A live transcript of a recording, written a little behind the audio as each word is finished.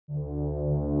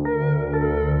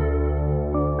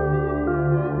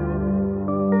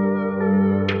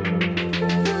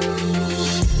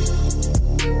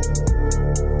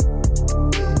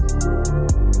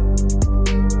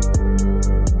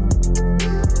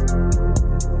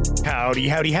Howdy,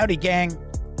 howdy, howdy, gang.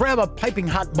 Grab a piping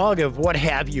hot mug of what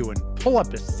have you and pull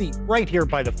up a seat right here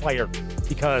by the fire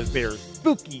because there's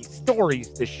spooky stories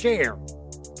to share.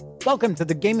 Welcome to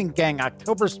the Gaming Gang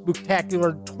October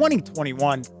Spooktacular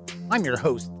 2021. I'm your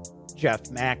host, Jeff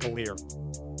McAleer.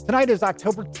 Tonight is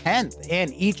October 10th,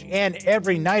 and each and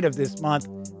every night of this month,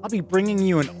 I'll be bringing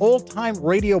you an old-time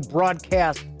radio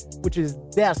broadcast which is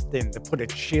destined to put a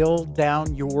chill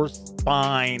down your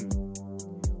spine.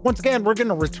 Once again, we're going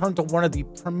to return to one of the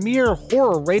premier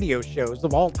horror radio shows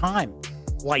of all time,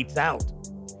 Lights Out.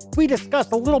 We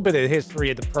discussed a little bit of the history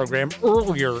of the program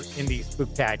earlier in the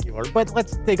Spooktacular, but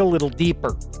let's dig a little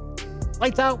deeper.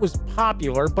 Lights Out was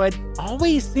popular, but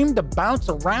always seemed to bounce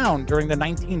around during the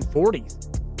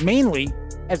 1940s, mainly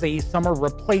as a summer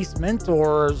replacement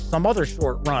or some other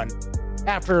short run,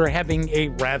 after having a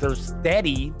rather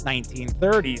steady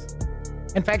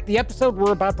 1930s. In fact, the episode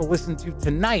we're about to listen to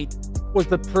tonight was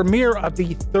the premiere of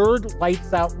the third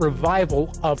Lights Out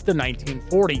revival of the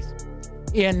 1940s.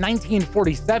 In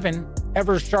 1947,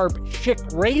 Eversharp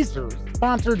Schick Razors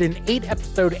sponsored an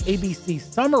 8-episode ABC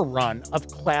summer run of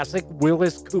classic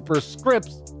Willis Cooper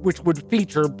scripts, which would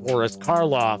feature Boris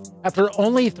Karloff. After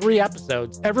only 3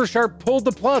 episodes, Eversharp pulled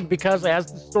the plug because, as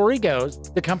the story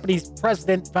goes, the company's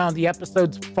president found the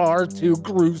episodes far too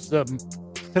gruesome.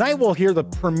 Tonight we'll hear the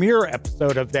premiere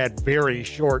episode of that very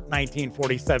short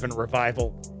 1947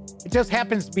 revival. It just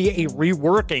happens to be a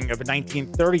reworking of a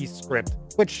 1930s script,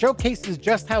 which showcases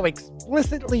just how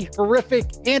explicitly horrific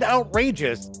and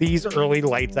outrageous these early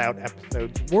Lights Out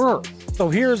episodes were. So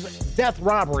here's Death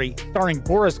Robbery, starring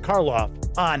Boris Karloff,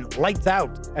 on Lights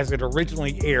Out, as it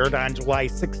originally aired on July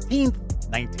 16th,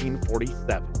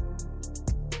 1947.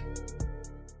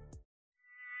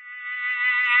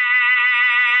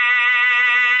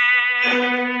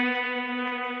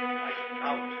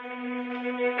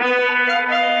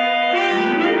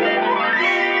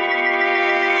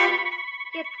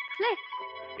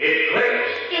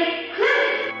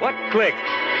 What clicks?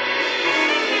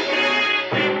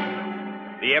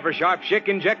 The Eversharp Schick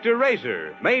Injector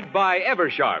Razor, made by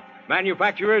Eversharp,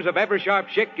 manufacturers of Eversharp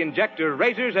Schick Injector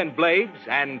Razors and Blades,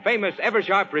 and famous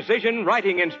Eversharp Precision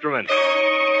Writing Instrument.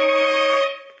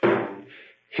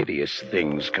 Hideous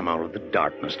things come out of the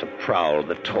darkness to prowl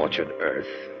the tortured earth.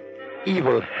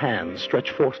 Evil hands stretch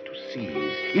forth to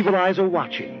seize. Evil eyes are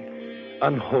watching.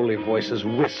 Unholy voices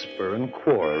whisper and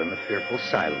quarrel in the fearful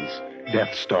silence.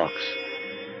 Death stalks.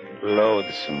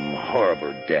 Loathsome,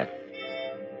 horrible death.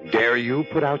 Dare you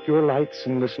put out your lights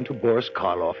and listen to Boris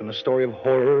Karloff in the story of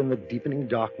horror in the deepening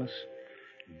darkness?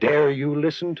 Dare you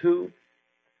listen to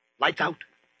Lights Out?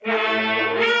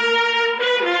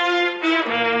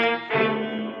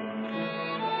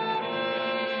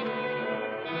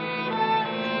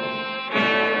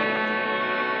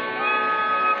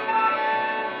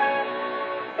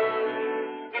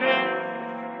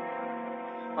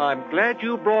 I'm glad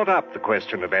you brought up the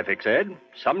question of ethics, Ed.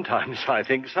 Sometimes I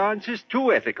think science is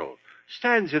too ethical.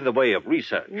 Stands in the way of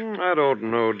research. I don't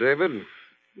know, David.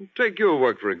 Take your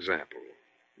work, for example.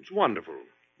 It's wonderful,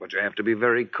 but you have to be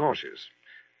very cautious.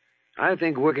 I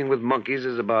think working with monkeys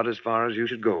is about as far as you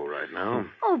should go right now.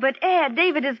 Oh, but Ed,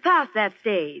 David is past that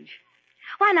stage.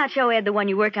 Why not show Ed the one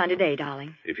you worked on today,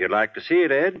 darling? If you'd like to see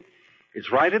it, Ed,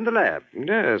 it's right in the lab.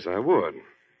 Yes, I would.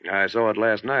 I saw it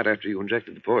last night after you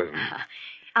injected the poison.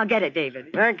 I'll get it, David.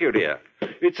 Thank you, dear.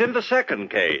 It's in the second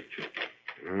cage.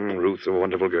 Ruth's a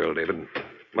wonderful girl, David.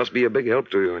 Must be a big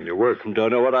help to you in your work.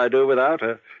 Don't know what I'd do without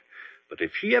her. But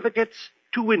if she ever gets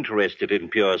too interested in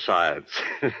pure science,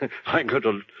 I'm going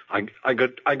to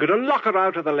lock her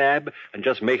out of the lab and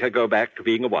just make her go back to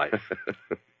being a wife.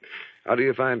 How do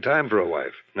you find time for a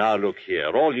wife? Now, look here.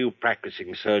 All you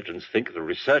practicing surgeons think the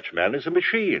research man is a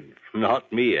machine.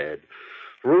 Not me, Ed.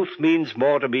 Ruth means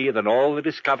more to me than all the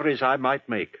discoveries I might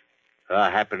make.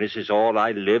 Her happiness is all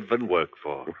I live and work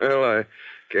for. Well, I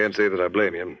can't say that I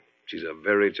blame you. She's a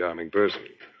very charming person.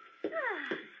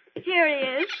 Here he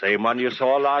is. Same one you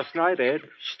saw last night, Ed.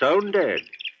 Stone dead.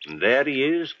 And there he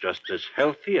is, just as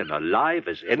healthy and alive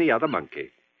as any other monkey.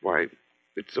 Why,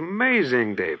 it's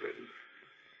amazing, David.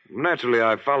 Naturally,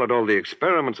 I've followed all the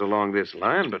experiments along this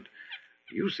line, but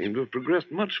you seem to have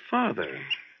progressed much farther.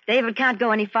 David can't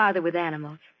go any farther with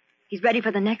animals. He's ready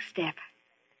for the next step,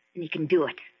 and he can do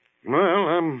it. Well,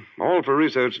 I'm all for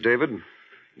research, David.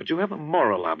 But you have a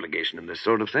moral obligation in this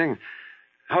sort of thing.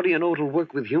 How do you know it'll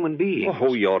work with human beings?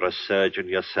 Oh, you're a surgeon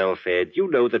yourself, Ed.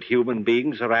 You know that human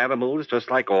beings are animals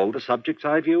just like all the subjects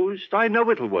I've used. I know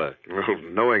it'll work. Well,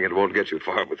 knowing it won't get you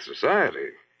far with society.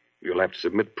 You'll have to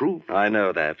submit proof. I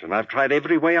know that, and I've tried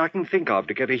every way I can think of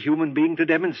to get a human being to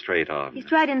demonstrate on. He's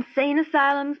tried insane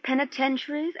asylums,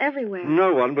 penitentiaries, everywhere.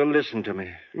 No one will listen to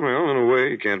me. Well, in a way,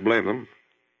 you can't blame them.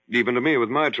 Even to me, with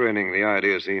my training, the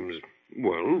idea seems,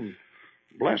 well,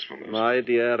 blasphemous. My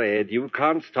dear Ed, you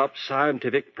can't stop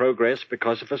scientific progress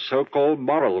because of a so-called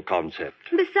moral concept.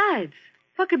 Besides,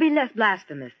 what could be less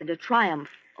blasphemous than to triumph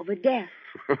over death?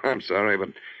 I'm sorry, but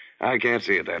I can't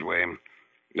see it that way.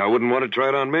 I wouldn't want to try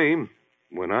it on me.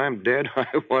 When I'm dead, I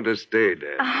want to stay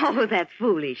dead. Oh, that's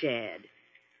foolish, Ed.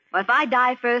 Well, if I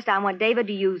die first, I want David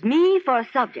to use me for a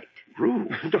subject. Ruth.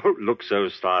 Don't look so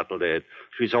startled, Ed.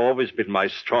 She's always been my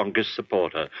strongest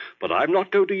supporter, but I'm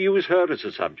not going to use her as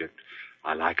a subject.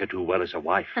 I like her too well as a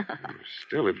wife.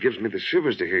 Still, it gives me the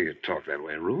shivers to hear you talk that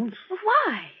way, Ruth. Well,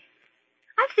 why?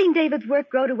 I've seen David's work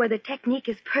grow to where the technique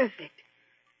is perfect.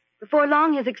 Before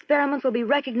long, his experiments will be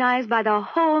recognized by the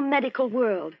whole medical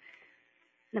world.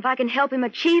 And if I can help him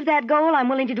achieve that goal, I'm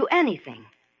willing to do anything.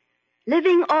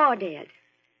 Living or dead.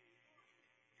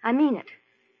 I mean it.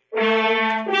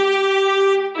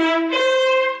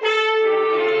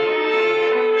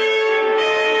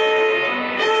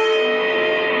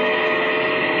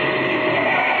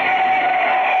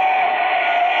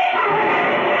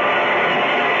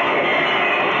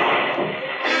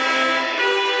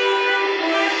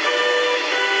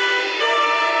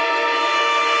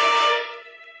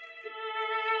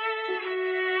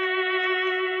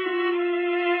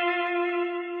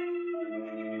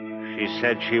 She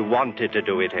said she wanted to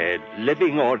do it, Ed,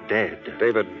 living or dead.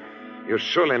 David, you're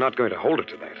surely not going to hold her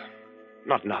to that.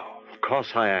 Not now. Of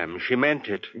course I am. She meant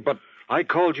it. But I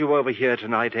called you over here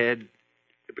tonight, Ed,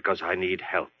 because I need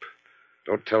help.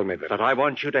 don't tell me that. But I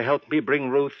want you to help me bring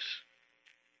Ruth's...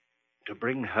 To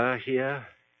bring her here?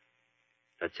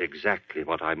 That's exactly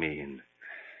what I mean.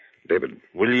 David.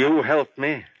 Will you help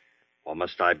me? Or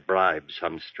must I bribe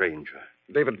some stranger?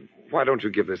 David, why don't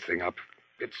you give this thing up?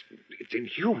 It's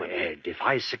inhuman. Ed, if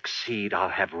I succeed, I'll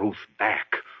have Ruth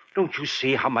back. Don't you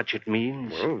see how much it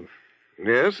means? Well,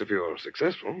 yes, if you're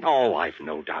successful. Oh, I've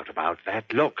no doubt about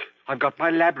that. Look, I've got my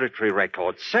laboratory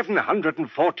record.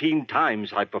 714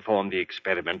 times I performed the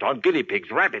experiment on guinea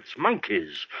pigs, rabbits,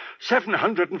 monkeys.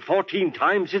 714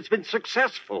 times it's been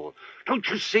successful. Don't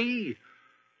you see?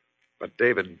 But,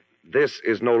 David, this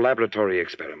is no laboratory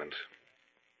experiment.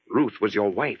 Ruth was your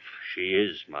wife. She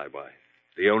is my wife.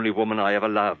 The only woman I ever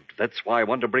loved. That's why I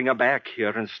want to bring her back here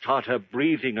and start her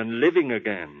breathing and living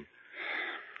again.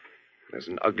 There's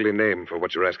an ugly name for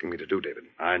what you're asking me to do, David.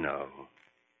 I know.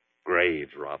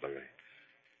 Grave robbery.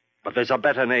 But there's a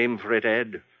better name for it,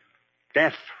 Ed.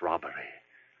 Death robbery.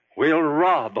 We'll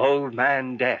rob old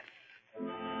man Death.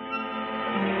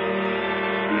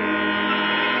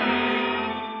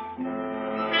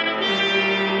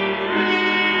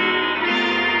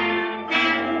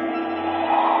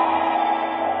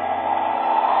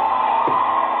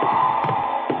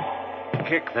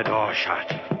 Kick the door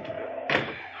shut.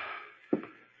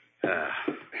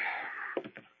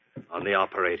 On the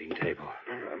operating table.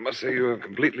 I must say you're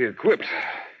completely equipped.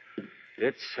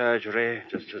 It's surgery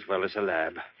just as well as a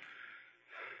lab.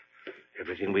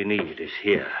 Everything we need is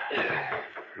here.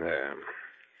 There.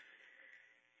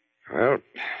 Well,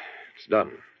 it's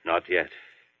done. Not yet.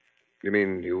 You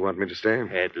mean you want me to stay?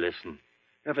 Ed, listen.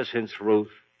 Ever since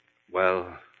Ruth,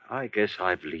 well, I guess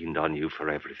I've leaned on you for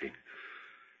everything.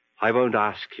 I won't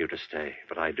ask you to stay,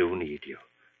 but I do need you.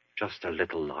 Just a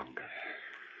little longer.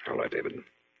 All right, David.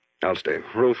 I'll stay.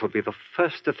 Ruth will be the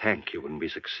first to thank you when we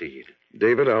succeed.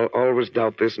 David, I'll always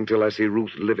doubt this until I see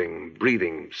Ruth living,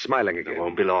 breathing, smiling again. It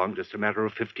won't be long, just a matter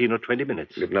of 15 or 20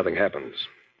 minutes. If nothing happens.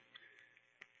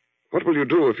 What will you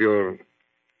do if your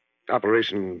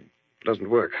operation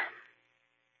doesn't work?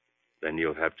 Then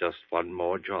you'll have just one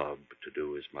more job to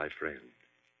do as my friend.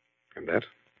 And that?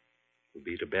 Will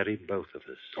be to bury both of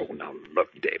us. Oh, now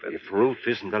look, David. If Ruth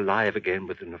isn't alive again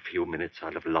within a few minutes,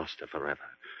 I'll have lost her forever.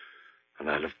 And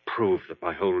I'll have proved that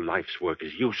my whole life's work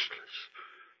is useless.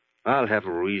 I'll have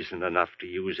reason enough to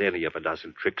use any of a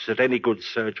dozen tricks that any good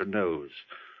surgeon knows.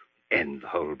 End the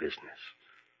whole business.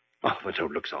 Oh, but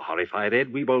don't look so horrified,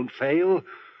 Ed. We won't fail.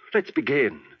 Let's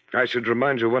begin. I should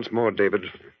remind you once more, David,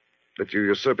 that you're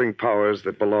usurping powers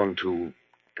that belong to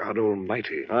God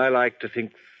Almighty. I like to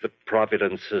think that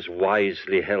Providence has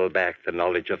wisely held back the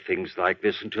knowledge of things like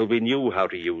this until we knew how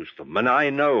to use them, and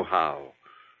I know how.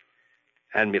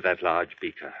 Hand me that large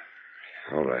beaker.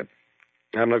 All right.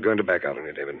 I'm not going to back out on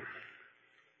you, David.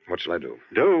 What shall I do?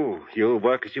 Do. You'll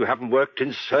work as you haven't worked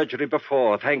in surgery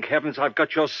before. Thank heavens I've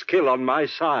got your skill on my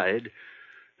side.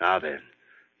 Now then,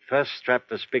 First, strap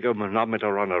the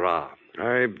spigometer on her arm.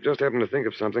 I just happened to think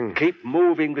of something. Keep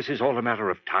moving. This is all a matter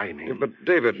of timing. Yeah, but,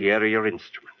 David... Here are your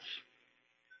instruments.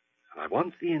 I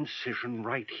want the incision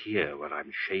right here where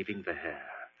I'm shaving the hair.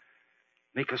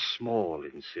 Make a small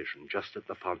incision just at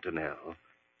the fontanelle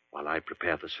while I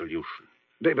prepare the solution.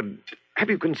 David, have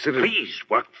you considered... Please,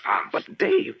 work fast. But,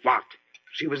 Dave... What?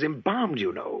 She was embalmed,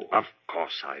 you know. Of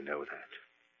course I know that.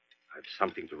 I've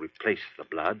something to replace the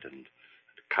blood and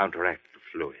to counteract the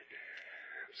fluid.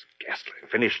 It's ghastly.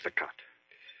 Finish the cut.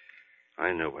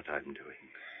 I know what I'm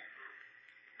doing.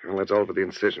 Well, that's all for the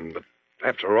incision, but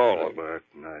after all... Good work,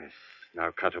 nice.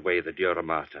 Now cut away the dura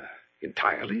mater.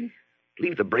 Entirely?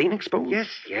 Leave the brain exposed?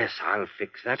 Yes, I'll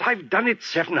fix that. I've done it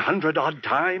 700-odd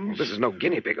times. Well, this is no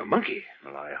guinea pig or monkey.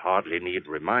 Well, I hardly need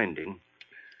reminding.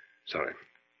 Sorry.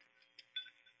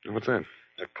 What's that?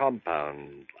 A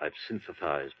compound I've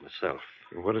synthesized myself.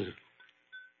 What is it?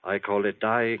 I call it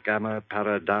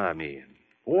digamma-paradiamine.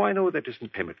 Oh, I know that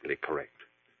isn't chemically correct,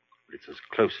 but it's as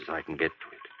close as I can get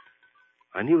to it.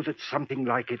 I knew that something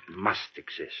like it must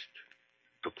exist.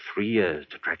 It took 3 years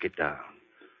to track it down.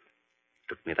 It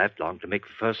took me that long to make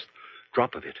the first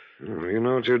drop of it. Oh, you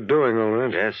know what you're doing, all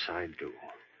right. Yes, I do.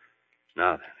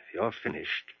 Now then, if you're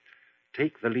finished,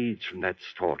 take the leads from that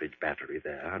storage battery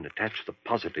there and attach the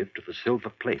positive to the silver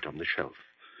plate on the shelf.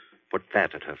 Put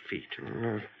that at her feet.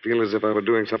 I feel as if I were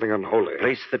doing something unholy.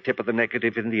 Place the tip of the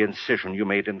negative in the incision you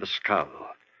made in the skull.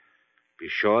 Be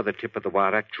sure the tip of the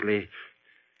wire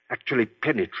actually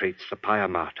penetrates the pia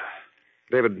mater.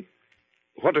 David,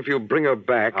 what if you bring her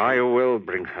back? I will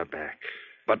bring her back.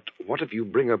 But what if you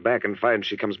bring her back and find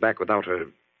she comes back without her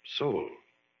soul?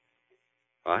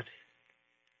 What?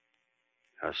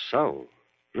 Her soul?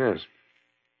 Yes.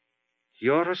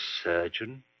 You're a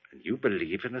surgeon, and you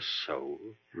believe in a soul?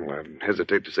 Well, I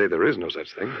hesitate to say there is no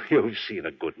such thing. You've seen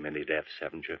a good many deaths,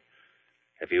 haven't you?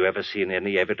 Have you ever seen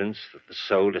any evidence that the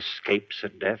soul escapes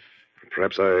at death?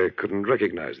 Perhaps I couldn't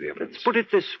recognize the evidence. Let's put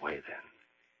it this way, then.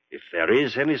 If there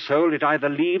is any soul, it either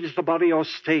leaves the body or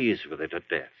stays with it at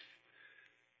death.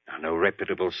 Now, no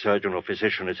reputable surgeon or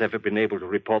physician has ever been able to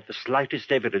report the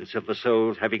slightest evidence of the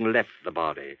soul's having left the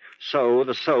body. So,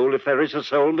 the soul, if there is a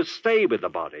soul, must stay with the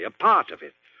body, a part of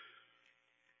it.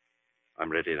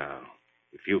 I'm ready now.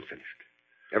 If you've finished.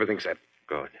 Everything's set.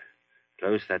 Good.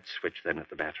 Close that switch then at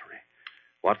the battery.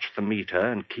 Watch the meter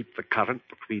and keep the current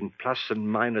between plus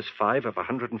and minus 5 of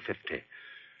 150. There's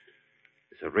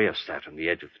a rheostat on the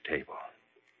edge of the table.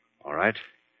 All right?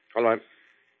 All right.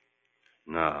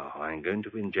 Now, I'm going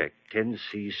to inject 10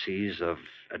 cc's of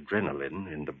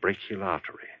adrenaline in the brachial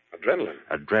artery. Adrenaline?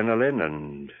 Adrenaline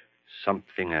and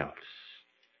something else.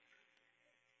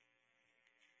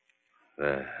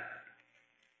 There.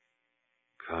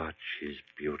 God, she's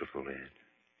beautiful, Ed.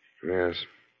 Yes.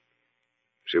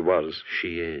 She was.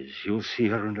 She is. You'll see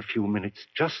her in a few minutes,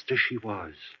 just as she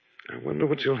was. I wonder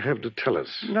what you'll have to tell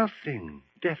us. Nothing.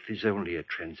 Death is only a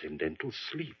transcendental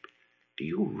sleep. Do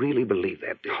you really believe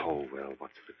that, David? Oh, well,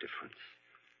 what's the difference?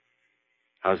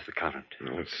 How's the current?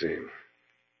 Now, let's see.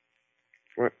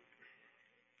 What?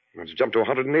 Let's jump to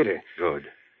 180. Good.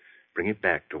 Bring it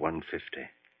back to 150.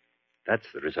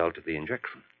 That's the result of the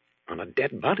injection. On a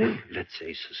dead body? Let's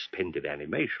say suspended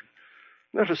animation.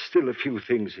 There are still a few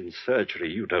things in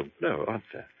surgery you don't know, aren't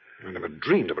there? I never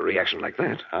dreamed of a reaction like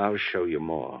that. I'll show you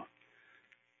more.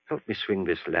 Help me swing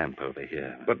this lamp over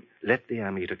here. But... Let the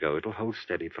ammeter go. It'll hold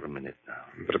steady for a minute now.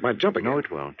 But it might jump again. No,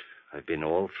 it won't. I've been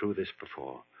all through this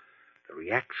before. The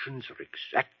reactions are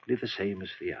exactly the same as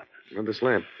the others. And this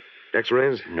lamp?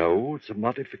 X-rays? No, it's a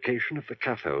modification of the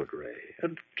cathode ray.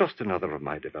 And just another of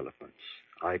my developments.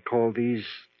 I call these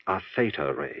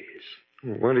theta rays.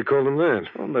 Why do you call them that?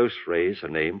 Well, most rays are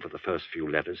named for the first few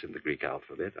letters in the Greek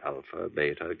alphabet. Alpha,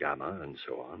 beta, gamma, and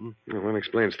so on. Well, that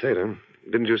explains theta.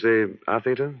 Didn't you say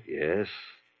theta? Yes.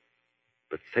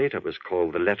 But theta was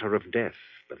called the letter of death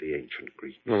by the ancient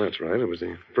Greeks. Well, that's right. It was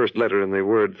the first letter in the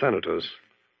word thanatos.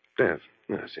 Death.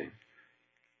 I see.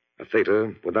 A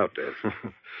theta without death.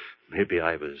 Maybe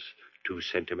I was too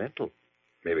sentimental.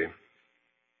 Maybe.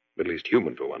 At least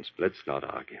human for once. Let's not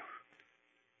argue.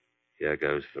 Here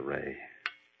goes the ray.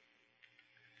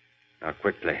 Now,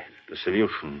 quickly, the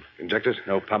solution. Inject it?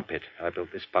 No, pump it. I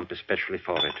built this pump especially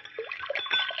for it.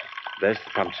 There's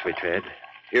the pump switch, Ed.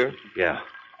 Here? Yeah.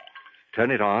 Turn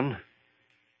it on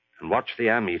and watch the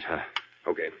ammeter.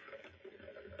 Okay.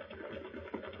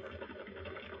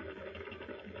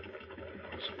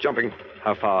 It's jumping.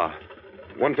 How far?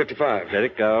 155. Let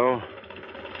it go.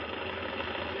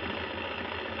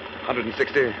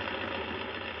 160.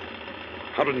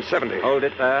 170. Hold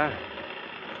it there.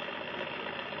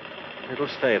 It'll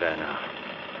stay there now.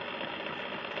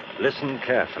 Listen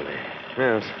carefully.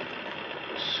 Yes.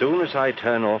 As soon as I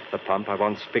turn off the pump, I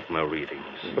want sphygma readings.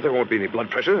 But there won't be any blood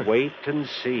pressure. Wait and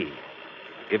see.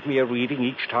 Give me a reading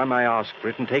each time I ask for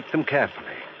it and take them carefully.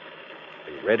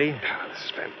 Are you ready? Oh, this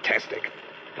is fantastic.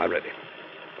 I'm ready.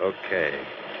 Okay.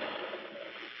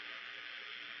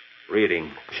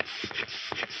 Reading.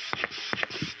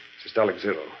 Systolic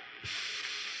 0.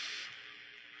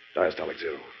 Diastolic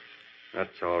 0.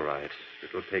 That's all right.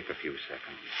 It'll take a few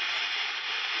seconds.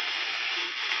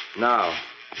 Now.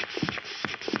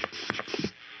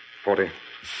 40. My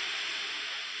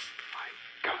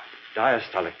God.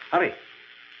 Diastolic. Hurry.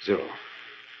 0.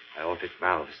 Aortic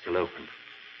valve is still open.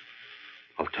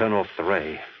 I'll turn off the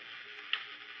ray.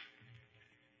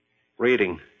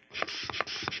 Reading.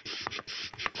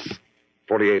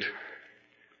 48.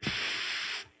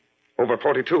 Over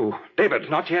 42. David.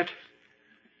 Not yet.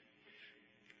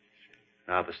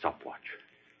 Now the stopwatch.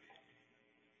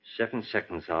 7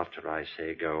 seconds after I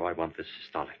say go, I want the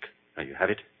systolic. Now you have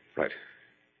it? Right.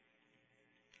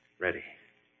 Ready.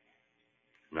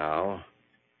 Now,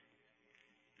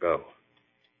 go.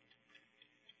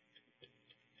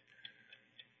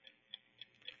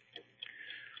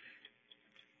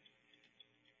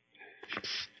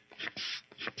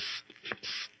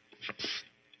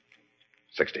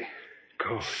 $60.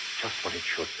 Good. Just what it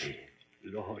should be.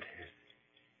 Lord,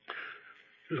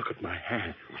 look at my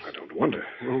hand. Well, I don't wonder.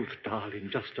 Ruth, darling,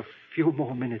 just a few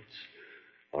more minutes.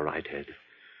 All right, Ed.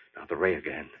 Now the ray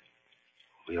again.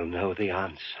 We'll know the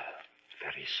answer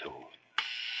very soon.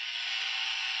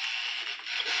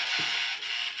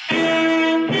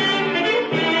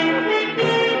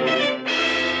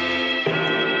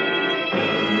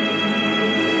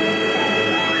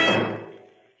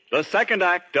 The second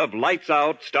act of Lights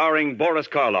Out, starring Boris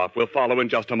Karloff, will follow in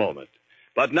just a moment.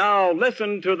 But now,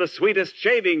 listen to the sweetest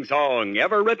shaving song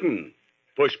ever written.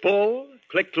 Push-pull,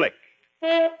 click-click.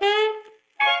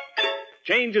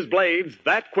 Changes blades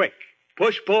that quick.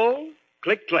 Push-pull,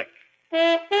 click-click.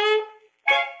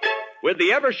 With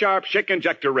the Ever-Sharp Schick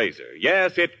Injector Razor,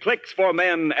 yes, it clicks for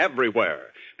men everywhere.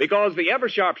 Because the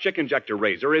Ever-Sharp Schick Injector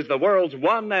Razor is the world's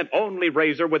one and only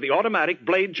razor with the automatic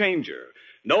blade changer.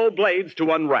 No blades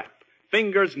to unwrap.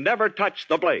 Fingers never touch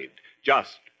the blade.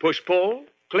 Just push-pull,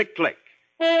 click-click.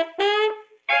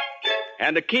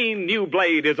 And a keen new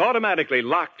blade is automatically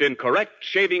locked in correct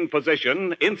shaving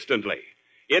position instantly.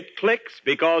 It clicks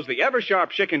because the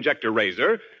Ever-Sharp Schick Injector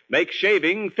Razor makes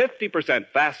shaving 50%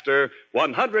 faster,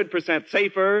 100%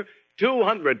 safer,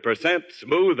 200%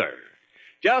 smoother.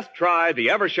 Just try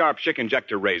the Ever-Sharp Schick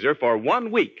Injector Razor for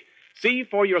 1 week. See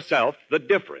for yourself the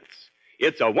difference.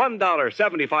 It's a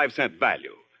 $1.75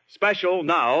 value. Special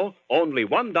now, only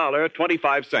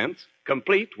 $1.25,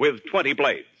 complete with 20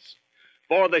 blades.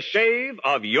 For the shave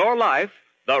of your life,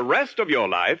 the rest of your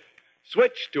life,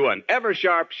 switch to an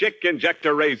Ever-Sharp Schick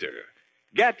Injector Razor.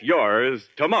 Get yours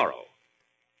tomorrow.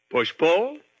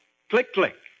 Push-pull,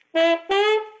 click-click.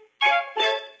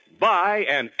 Buy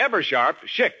an Ever-Sharp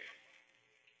Schick.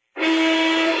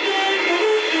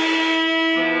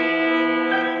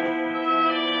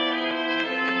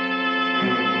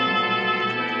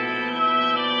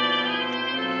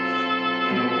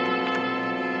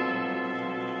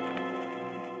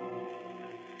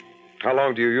 How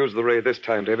long do you use the ray this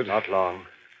time, David? Not long.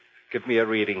 Give me a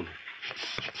reading.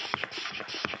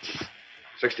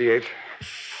 68.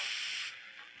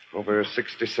 Over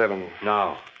 67.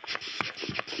 Now.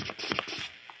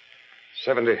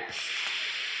 70.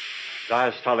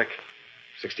 Diastolic.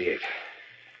 68.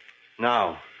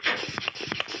 Now.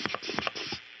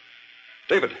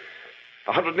 David,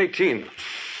 118.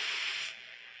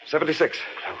 76.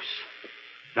 Close.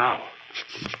 Now.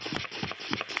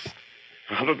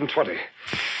 120.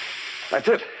 That's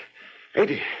it.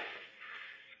 80.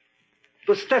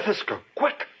 The stethoscope.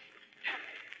 Quick.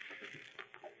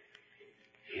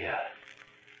 Here.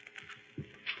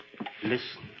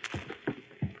 Listen.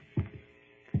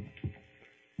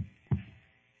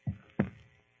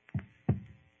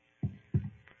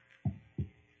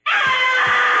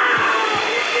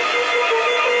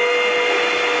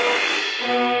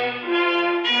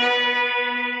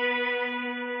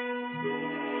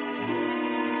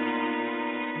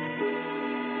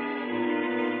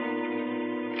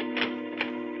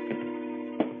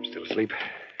 Still asleep?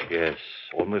 Yes,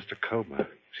 almost a coma.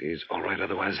 She's all right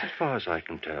otherwise. As far as I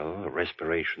can tell,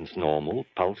 respiration's normal,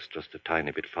 pulse just a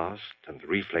tiny bit fast, and the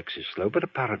reflex is slow, but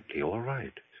apparently all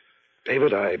right.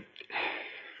 David, I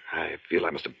feel I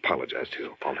must apologize to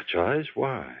you. Apologize?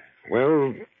 Why?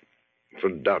 Well, for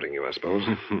doubting you, I suppose.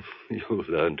 You'll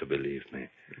learn to believe me.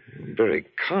 Very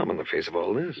calm in the face of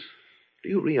all this. Do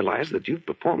you realize that you've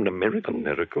performed a miracle? A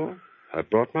miracle? I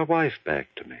brought my wife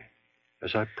back to me,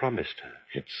 as I promised her.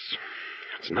 It's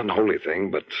an unholy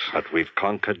thing, but we've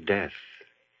conquered death.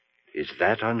 Is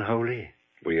that unholy?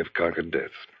 we have conquered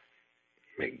death.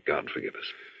 May God forgive us.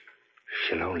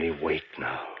 She'll only wait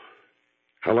now.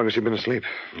 How long has she been asleep?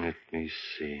 Let me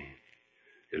see.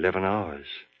 11 hours.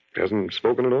 Hasn't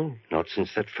spoken at all? Not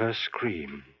since that first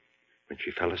scream, when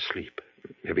she fell asleep.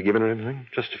 Have you given her anything?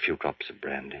 Just a few drops of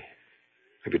brandy.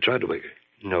 Have you tried to wake her?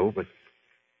 No, but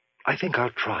I think I'll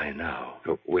try now.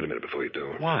 Oh, wait a minute before you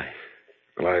do. Why?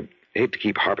 Well, I hate to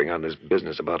keep harping on this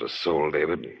business about a soul,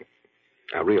 David.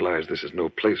 I realize this is no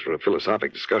place for a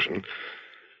philosophic discussion,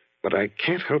 but I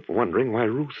can't help wondering why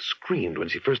Ruth screamed when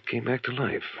she first came back to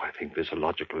life. I think there's a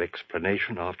logical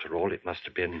explanation. After all, it must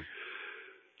have been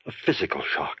a physical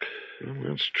shock. Well,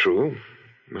 that's true.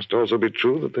 It must also be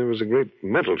true that there was a great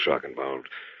mental shock involved.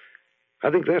 I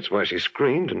think that's why she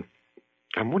screamed, and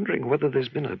I'm wondering whether there's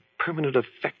been a permanent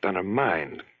effect on her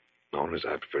mind. Or, as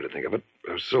I prefer to think of it,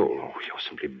 her soul. Oh, you're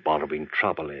simply borrowing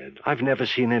trouble, Ed. I've never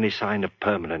seen any sign of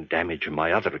permanent damage in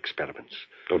my other experiments.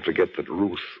 Don't forget that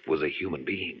Ruth was a human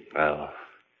being. Well,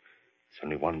 there's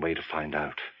only one way to find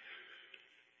out.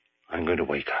 I'm going to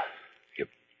wake her.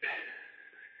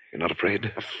 You're not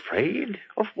afraid? Afraid?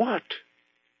 Of what?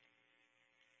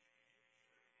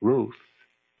 Ruth?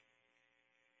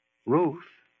 Ruth?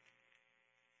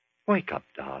 Wake up,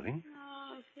 darling.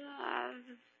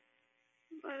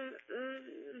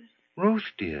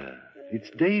 Ruth, dear, it's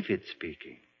David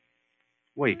speaking.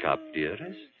 Wake up,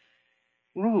 dearest.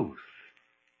 Ruth.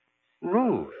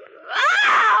 Ruth.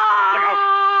 Look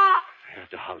out! There,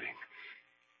 darling.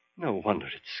 No wonder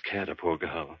it scared a poor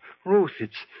girl. Ruth,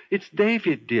 it's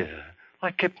David, dear.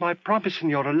 I kept my promise and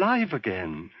you're alive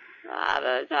again.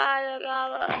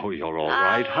 Oh, you're all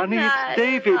right, honey. It's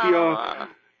David. You're...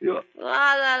 Ruth.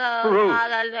 Ruth.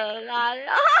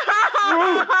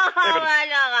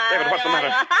 David, what's the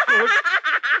matter?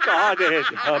 Guarded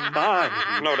her mind.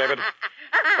 No, David.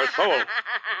 Her soul.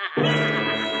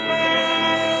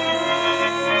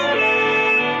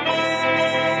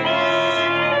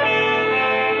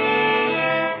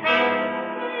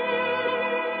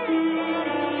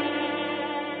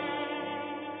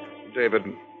 David,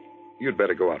 you'd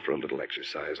better go out for a little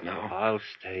exercise now. I'll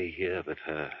stay here with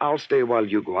her. I'll stay while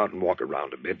you go out and walk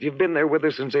around a bit. You've been there with her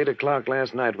since 8 o'clock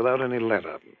last night without any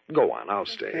let-up. Go on, I'll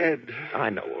stay. Ed. I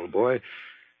know, old boy.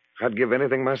 I'd give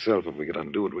anything myself if we could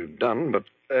undo what we've done, but...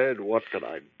 Ed, what can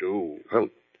I do? Well,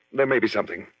 there may be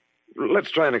something. Let's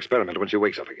try an experiment when she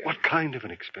wakes up again. What kind of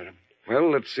an experiment?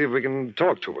 Well, let's see if we can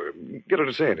talk to her. Get her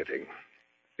to say anything.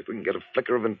 If we can get a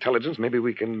flicker of intelligence, maybe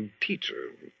we can teach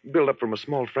her. Build up from a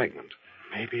small fragment.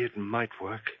 Maybe it might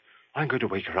work. I'm going to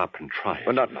wake her up and try it.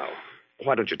 Well, not now.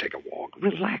 Why don't you take a walk?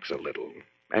 Relax a little.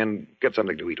 And get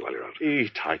something to eat while you're out.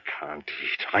 Eat? I can't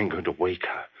eat. I'm going to wake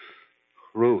her.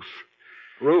 Ruth.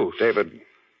 Ruth. David,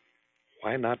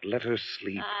 why not let her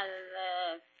sleep?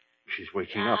 She's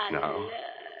waking up now.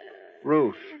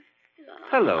 Ruth.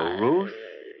 Hello, Ruth.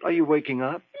 Are you waking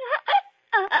up?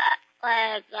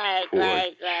 Poor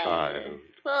child.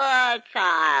 Poor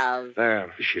child.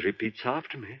 There. She repeats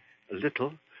after me. A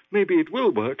little. Maybe it will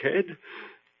work, Ed.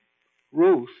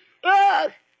 Ruth.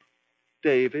 Yes.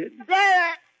 David.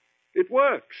 There. It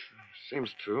works.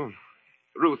 Seems to.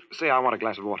 Ruth, say I want a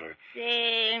glass of water.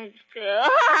 Seems to.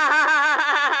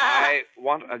 I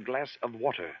want a glass of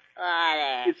water.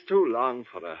 Water. It's too long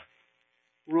for her.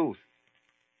 Ruth.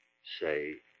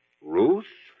 Say, Ruth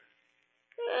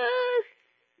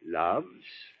loves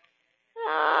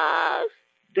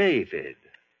David.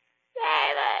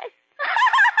 David.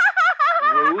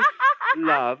 Ruth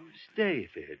loves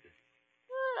David.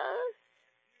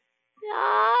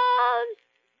 Loves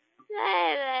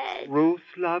David. Ruth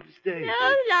loves David.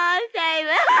 Ruth loves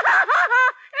David.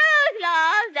 Ruth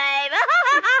loves David.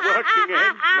 It's working,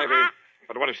 Ed. Maybe.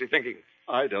 But what is she thinking?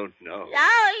 I don't know.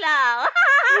 No.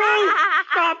 Ruth,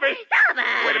 stop it! Stop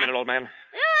it. Wait a minute, old man.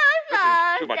 Ruth This is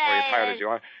loves too much for you, tired as you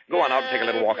are. Go on out and take a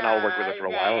little walk, and I'll work with her for a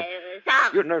while.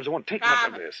 Stop. Your nerves won't take much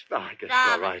of this. Oh, I guess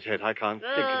Stop. you're right, Ed. I can't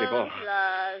think anymore. Ruth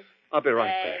loves I'll be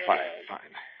right back. Fine.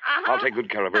 I'll take good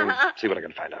care of her and see what I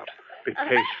can find out. Be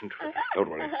patient with her. Don't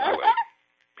worry, I will.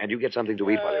 And you get something to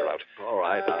eat while you're out. All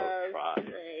right, I'll try.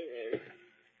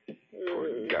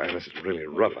 Poor guy, this is really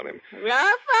rough on him.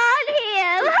 Rough on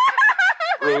him.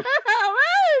 Ruth. Ruth.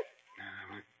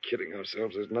 We're kidding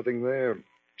ourselves. There's nothing there.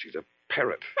 She's a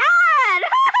parrot. Dad.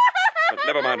 But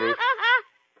never mind, Ruth.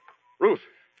 Ruth,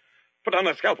 put on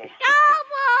that scalpel.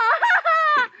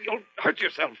 Scalpel. You'll hurt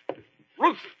yourself.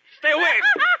 Ruth, stay away.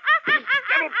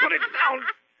 Devil, put it down.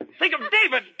 Think of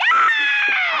David. Dad.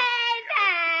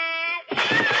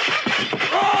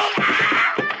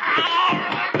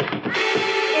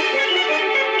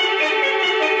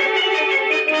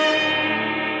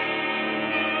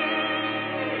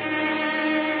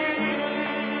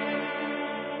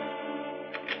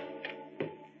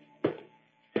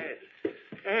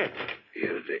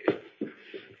 Here it is.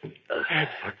 Ed,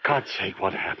 for God's sake,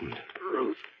 what happened?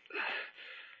 Ruth.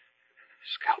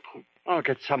 Scalpel. I'll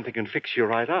get something and fix you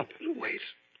right up. Wait.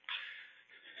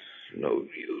 No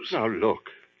use. Now, look.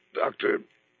 Doctor.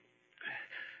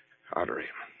 Artery.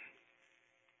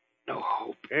 No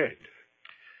hope. Ed.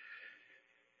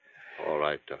 All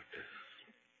right, Doctor.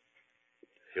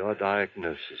 Your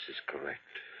diagnosis is correct.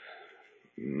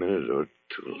 A minute or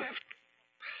two left.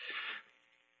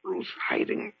 Ruth's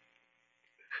hiding.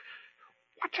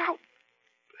 Watch out.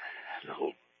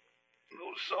 No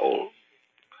soul.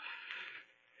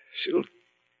 She'll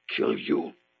kill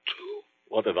you, too.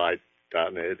 What have I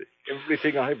done, Ed?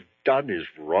 Everything I've done is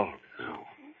wrong. Oh,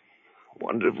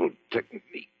 wonderful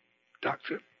technique,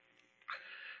 Doctor.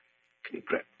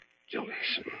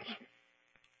 Congratulations.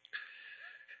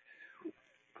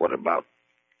 What about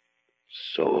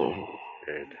soul?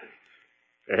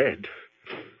 Ed.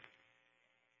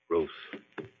 Ruth.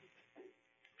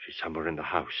 She's somewhere in the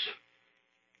house.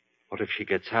 What if she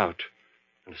gets out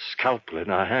and a scalpel in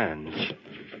her hands?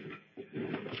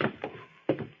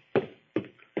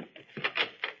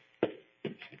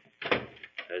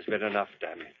 There's been enough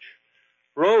damage.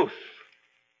 Ruth!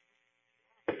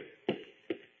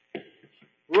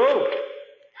 Ruth!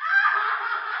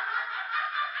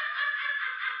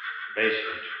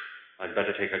 Basement. I'd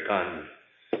better take a gun.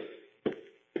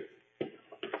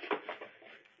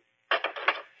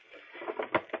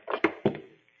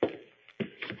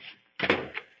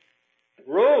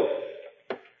 Ruth!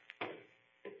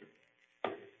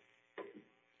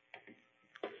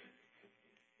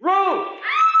 Ruth!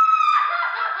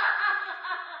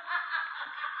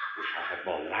 Wish I had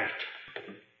more light.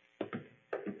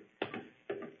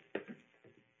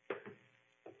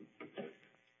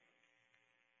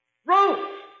 Ruth!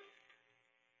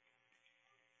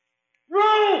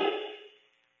 Ruth!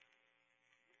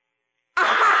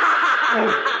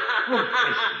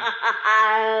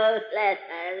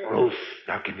 Ruth,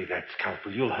 now give me that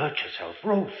scalpel. You'll hurt yourself.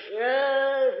 Ruth!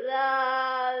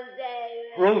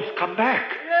 Ruth, come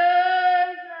back!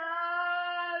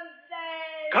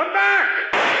 Come back!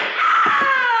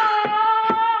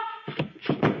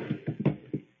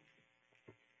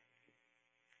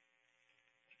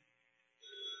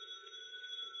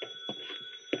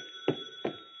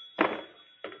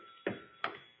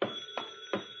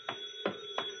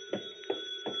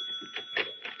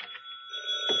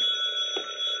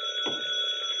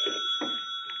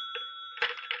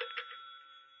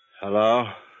 Hello?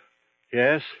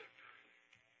 Yes?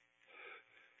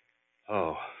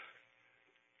 Oh.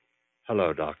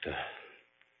 Hello, Doctor.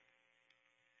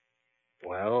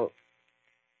 Well,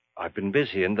 I've been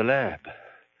busy in the lab.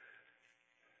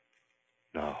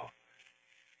 No,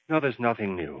 there's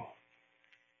nothing new.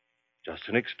 Just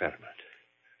an experiment.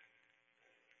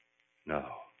 No.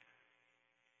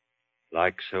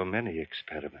 Like so many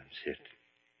experiments,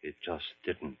 it just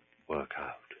didn't work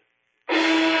out.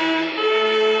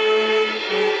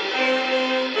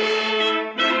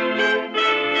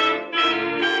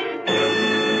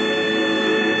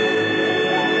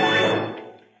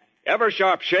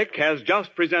 Eversharp Schick has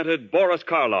just presented Boris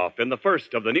Karloff in the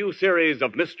first of the new series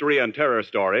of mystery and terror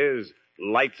stories,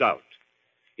 Lights Out.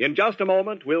 In just a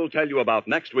moment, we'll tell you about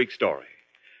next week's story.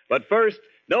 But first,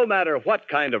 no matter what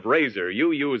kind of razor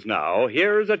you use now,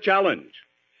 here's a challenge.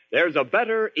 There's a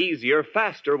better, easier,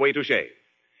 faster way to shave.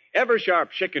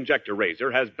 Eversharp Schick Injector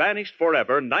Razor has banished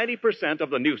forever 90% of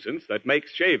the nuisance that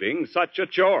makes shaving such a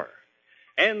chore.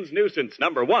 Ends nuisance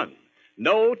number 1,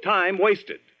 no time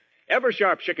wasted.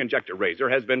 Eversharp Schick Injector Razor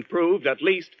has been proved at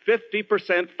least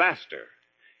 50% faster.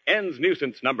 Ends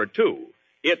nuisance number 2,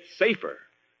 it's safer.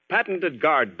 Patented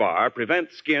guard bar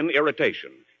prevents skin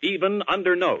irritation, even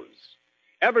under nose.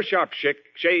 Eversharp Schick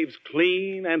shaves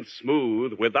clean and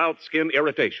smooth without skin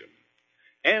irritation.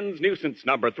 Ends nuisance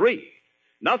number 3,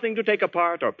 nothing to take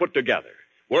apart or put together.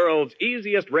 World's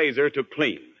easiest razor to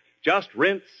clean. Just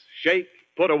rinse, shake,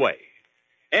 put away.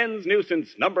 Ends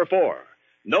nuisance number 4,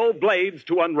 no blades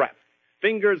to unwrap.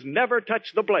 Fingers never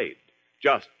touch the blade.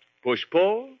 Just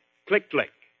push-pull, click-click.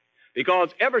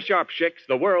 Because Eversharp Schick's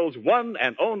the world's one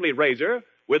and only razor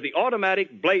with the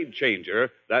automatic blade changer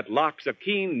that locks a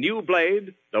keen new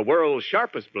blade, the world's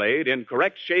sharpest blade, in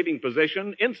correct shaving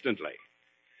position instantly.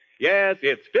 Yes,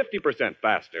 it's 50%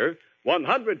 faster,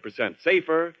 100%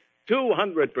 safer,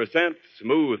 200%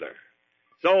 smoother.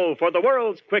 So for the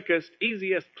world's quickest,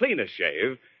 easiest, cleanest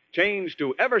shave, change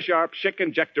to Eversharp Schick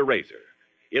Injector Razor.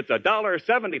 It's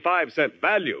 $1.75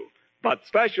 value, but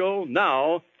special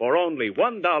now for only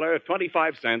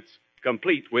 $1.25,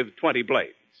 complete with 20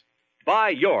 blades. Buy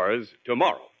yours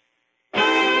tomorrow.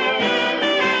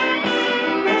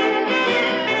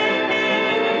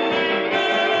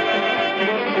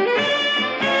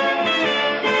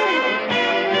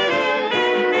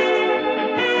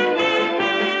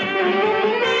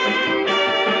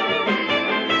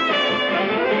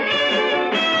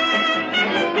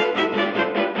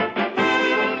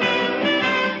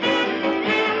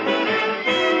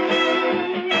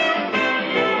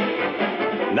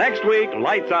 Next week,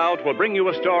 Lights Out will bring you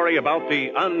a story about the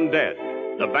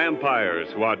undead, the vampires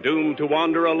who are doomed to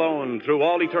wander alone through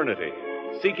all eternity,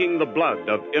 seeking the blood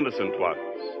of innocent ones.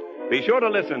 Be sure to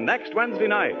listen next Wednesday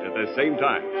night at the same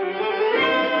time.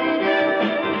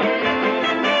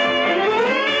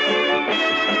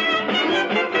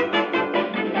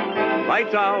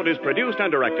 Lights Out is produced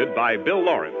and directed by Bill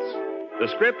Lawrence. The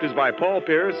script is by Paul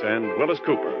Pierce and Willis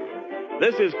Cooper.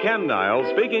 This is Ken Niles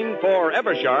speaking for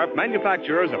Eversharp,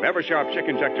 manufacturers of Eversharp Chick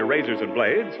Injector razors and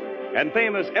blades, and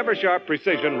famous Eversharp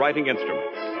precision writing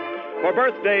instruments. For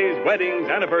birthdays, weddings,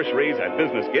 anniversaries, and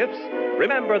business gifts,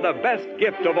 remember the best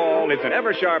gift of all is an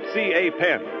Eversharp CA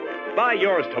pen. Buy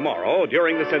yours tomorrow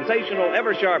during the sensational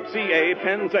Eversharp CA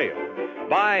pen sale.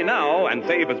 Buy now and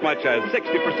save as much as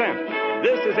 60%.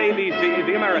 This is ABC,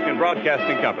 the American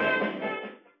Broadcasting Company.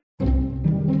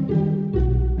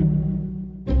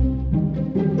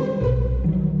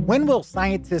 When will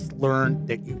scientists learn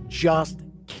that you just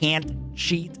can't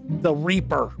cheat the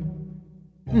Reaper?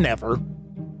 Never.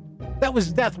 That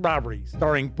was Death Robbery,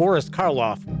 starring Boris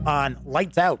Karloff on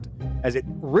Lights Out, as it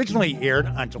originally aired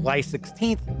on July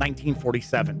 16th,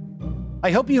 1947.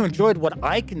 I hope you enjoyed what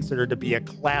I consider to be a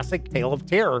classic tale of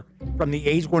terror from the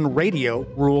age when radio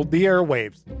ruled the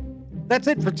airwaves. That's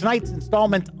it for tonight's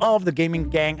installment of the Gaming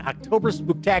Gang October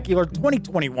Spooktacular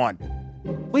 2021.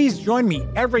 Please join me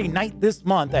every night this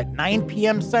month at 9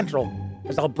 p.m. Central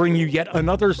as I'll bring you yet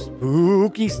another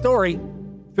spooky story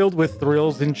filled with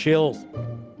thrills and chills.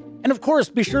 And of course,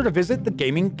 be sure to visit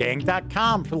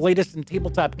thegaminggang.com for the latest in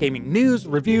tabletop gaming news,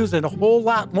 reviews, and a whole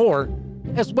lot more,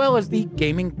 as well as the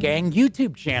Gaming Gang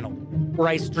YouTube channel, where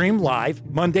I stream live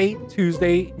Monday,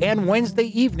 Tuesday, and Wednesday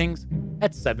evenings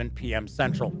at 7 p.m.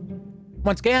 Central.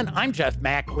 Once again, I'm Jeff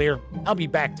McAleer. I'll be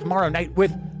back tomorrow night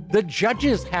with The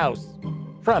Judge's House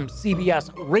from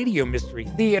CBS Radio Mystery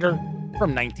Theater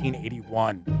from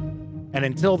 1981. And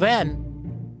until then,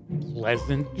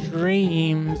 pleasant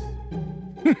dreams.